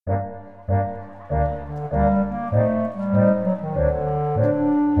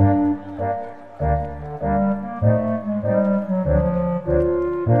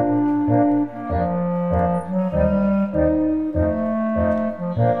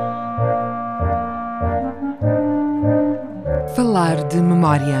Falar de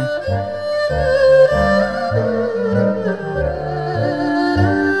memória.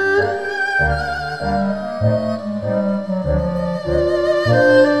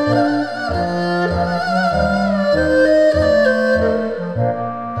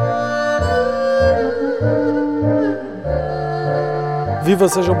 Viva,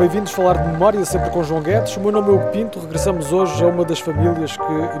 sejam bem-vindos a Falar de Memória, sempre com João Guedes. O meu nome é Hugo Pinto, regressamos hoje a uma das famílias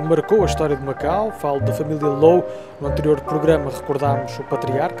que marcou a história de Macau. Falo da família Lou. No anterior programa recordámos o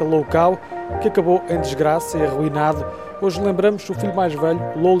patriarca, Lou Cao, que acabou em desgraça e arruinado. Hoje lembramos o filho mais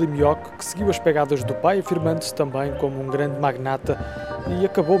velho, Lou Lim Yoc, que seguiu as pegadas do pai, afirmando-se também como um grande magnata e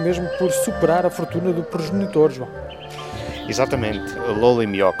acabou mesmo por superar a fortuna do progenitor, João. Exatamente, Lou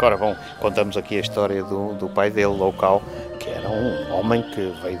Lim Yoc. Ora bom, contamos aqui a história do pai dele, Lou Cao, que era um homem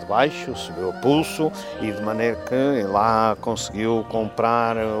que veio de baixo, subiu a pulso e de maneira que lá conseguiu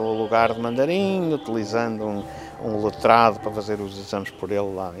comprar o lugar de mandarim, utilizando um letrado para fazer os exames por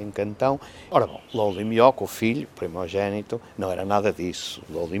ele lá em Cantão. Ora bom, Lou Lim Yoc, o filho primogênito, não era nada disso.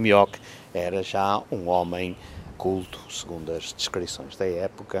 Lou Lim Yoc era já um homem culto, segundo as descrições da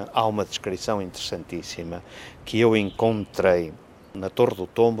época. Há uma descrição interessantíssima que eu encontrei na Torre do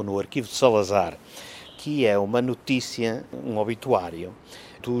Tombo, no arquivo de Salazar, que é uma notícia, um obituário,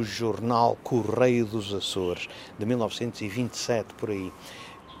 do jornal Correio dos Açores, de 1927, por aí.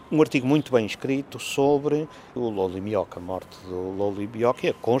 Um artigo muito bem escrito sobre o Lou Lim Yoc, a morte do Lou Lim Yoc e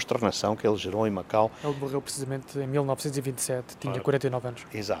a consternação que ele gerou em Macau. Ele morreu precisamente em 1927, tinha 49 anos.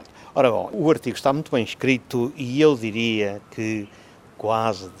 Exato. Ora bom, o artigo está muito bem escrito e eu diria que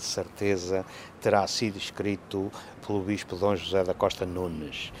quase de certeza terá sido escrito pelo bispo Dom José da Costa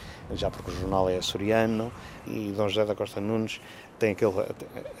Nunes, já porque o jornal é açoriano e Dom José da Costa Nunes tem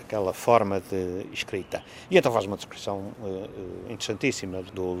aquela forma de escrita. E então faz uma descrição interessantíssima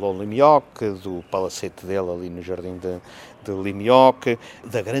do Lou Lim Yoc, do palacete dele ali no jardim de Lim Yoc,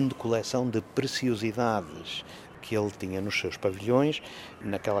 da grande coleção de preciosidades que ele tinha nos seus pavilhões,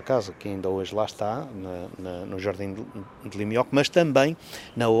 naquela casa que ainda hoje lá está, no Jardim de Lim Yoc, mas também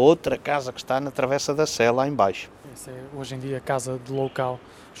na outra casa que está na Travessa da Sé, lá em baixo. Essa é hoje em dia a casa de Lou Cao,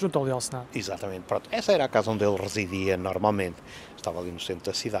 junto ao Leal Senado. Exatamente, pronto. Essa era a casa onde ele residia normalmente, estava ali no centro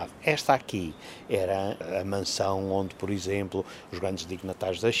da cidade. Esta aqui era a mansão onde, por exemplo, os grandes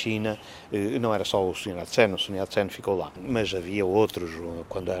dignatários da China, não era só o Sun Yat-sen, o Sun Yat-sen ficou lá, mas havia outros,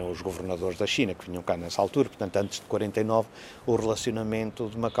 quando eram os governadores da China, que vinham cá nessa altura, portanto, antes de 49, o relacionamento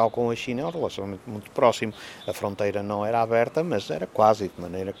de Macau com a China é um relacionamento muito próximo. A fronteira não era aberta, mas era quase, de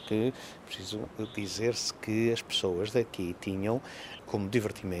maneira que, preciso dizer-se que as pessoas daqui tinham como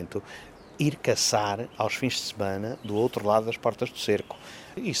divertimento ir caçar aos fins de semana do outro lado das portas do cerco.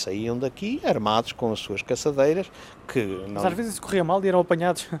 E saíam daqui armados com as suas caçadeiras, que não... Mas às vezes corria mal e eram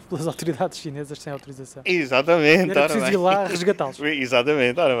apanhados pelas autoridades chinesas sem autorização. Exatamente. E era preciso ir lá resgatá-los.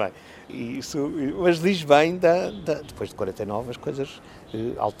 Exatamente, ora bem. Isso, mas diz bem, depois de 49 as coisas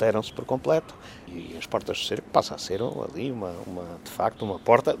alteram-se por completo e as portas do cerco passam a ser ali de facto uma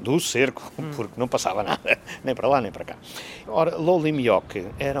porta do cerco, porque não passava nada, nem para lá nem para cá. Ora, Lou Lim Yoc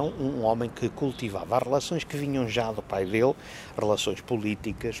era um homem que cultivava as relações que vinham já do pai dele, relações políticas.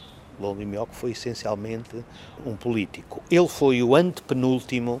 Lou Lim Yoc foi essencialmente um político. Ele foi o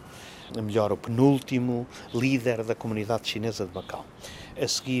antepenúltimo, o penúltimo líder da comunidade chinesa de Macau. A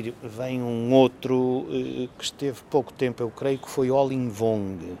seguir vem um outro que esteve pouco tempo, eu creio que foi Olin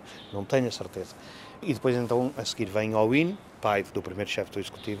Vong, não tenho a certeza. E depois então a seguir vem Owen, pai do primeiro chefe do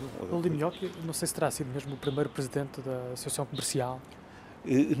executivo. Lou Lim Yoc, não sei se terá sido mesmo o primeiro presidente da Associação Comercial.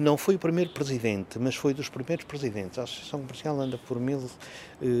 Não foi o primeiro presidente, mas foi dos primeiros presidentes. A Associação Comercial anda por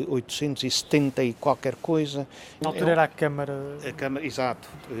 1870 e qualquer coisa. Na altura era a Câmara... Exato,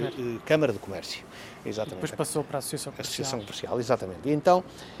 Câmara de Comércio. Exatamente. Depois passou para a Associação Comercial. Associação Comercial, exatamente. E então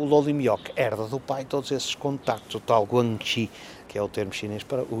o Lou Lim Yoc herda do pai todos esses contactos, o tal guanxi, que é o termo chinês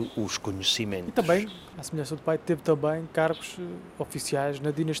para os conhecimentos. E também, à semelhança do pai, teve também cargos oficiais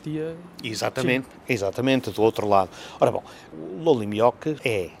na dinastia. Exatamente, do outro lado. Ora bom, o Lou Lim Yoc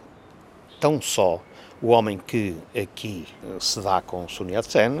é tão só o homem que aqui se dá com Sun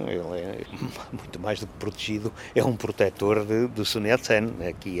Yat-sen, ele é muito mais do que protegido, é um protetor de Sun Yat-sen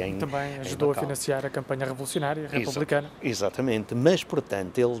aqui em também ajudou a financiar a campanha revolucionária republicana. Exatamente, mas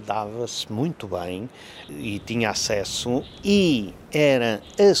portanto ele dava-se muito bem e tinha acesso e era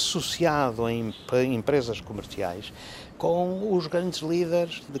associado a empresas comerciais com os grandes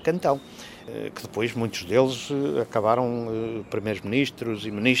líderes de cantão, que depois muitos deles acabaram primeiros-ministros e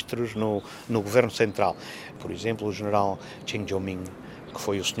ministros no governo central. Por exemplo, o general Chen Jioming, que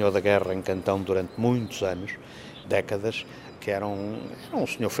foi o senhor da guerra em Cantão durante muitos anos, décadas, que era um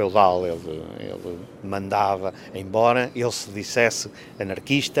senhor feudal, ele mandava, embora ele se dissesse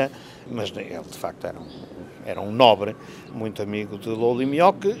anarquista, mas ele de facto era um nobre, muito amigo de Lô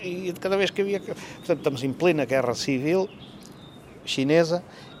Limioque, e de cada vez que havia... Portanto, estamos em plena guerra civil chinesa,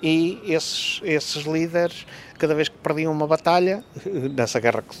 e esses líderes, cada vez que perdiam uma batalha, nessa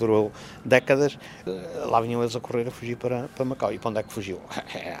guerra que durou décadas, lá vinham eles a correr a fugir para Macau. E para onde é que fugiu?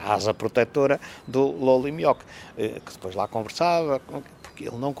 A asa protetora do Lô Limioque, que depois lá conversava, porque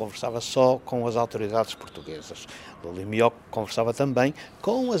ele não conversava só com as autoridades portuguesas. Lô Limioque conversava também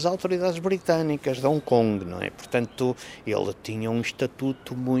com as autoridades britânicas de Hong Kong, não é? Portanto, ele tinha um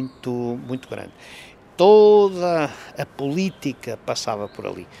estatuto muito, muito grande. Toda a política passava por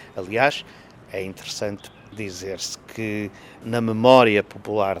ali. Aliás, é interessante dizer-se que na memória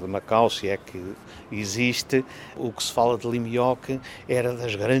popular de Macau, se é que existe, o que se fala de Limioque era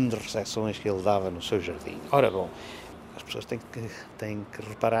das grandes recepções que ele dava no seu jardim. Ora bom, as pessoas têm que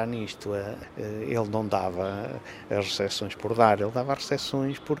reparar nisto. Ele não dava as recepções por dar, ele dava as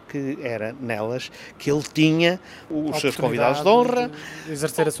recepções porque era nelas que ele tinha os seus convidados de honra. De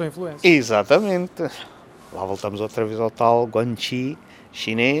exercer a sua influência. Exatamente. Lá voltamos outra vez ao tal Guanxi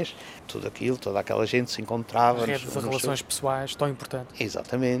chinês, tudo aquilo, toda aquela gente se encontrava. Rede de relações pessoais, tão importante.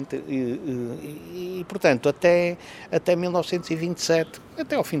 Exatamente. E portanto, até 1927,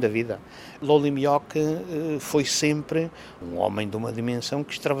 até ao fim da vida, Lô Limioque foi sempre um homem de uma dimensão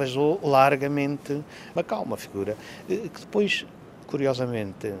que extravasou largamente Macau, uma figura que depois,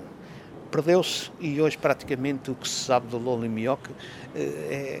 curiosamente, perdeu-se, e hoje praticamente o que se sabe do Lô Limioque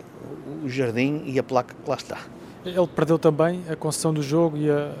é o jardim e a placa que lá está. Ele perdeu também a concessão do jogo e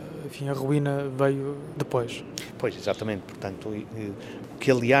a ruína veio depois. Pois, exatamente. Portanto,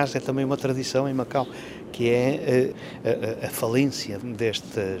 que aliás é também uma tradição em Macau, que é a falência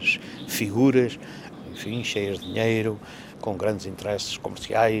destas figuras, enfim, cheias de dinheiro, com grandes interesses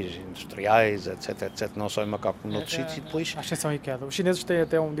comerciais, industriais, etc, não só em Macau como noutros sítios, e depois... A ascensão e queda. Os chineses têm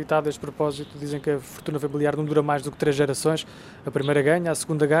até um ditado a este propósito, dizem que a fortuna familiar não dura mais do que 3 gerações, a primeira ganha, a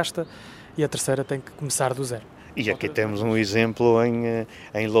segunda gasta e a terceira tem que começar do zero. E aqui temos um exemplo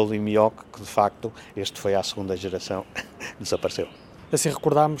em Lô Limioque, que de facto este foi a segunda geração que desapareceu. Assim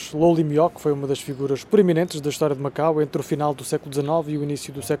recordámos, Lô Limioque foi uma das figuras proeminentes da história de Macau entre o final do século XIX e o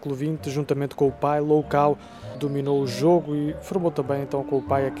início do século XX, juntamente com o pai, Lô Cao, dominou o jogo e formou também então com o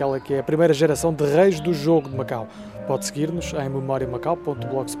pai aquela que é a primeira geração de reis do jogo de Macau. Pode seguir-nos em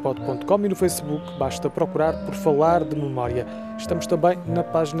memoriamacau.blogspot.com e no Facebook basta procurar por Falar de Memória. Estamos também na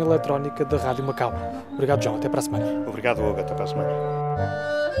página eletrónica da Rádio Macau. Obrigado, João. Até para a semana. Obrigado, Hugo. Até para a semana.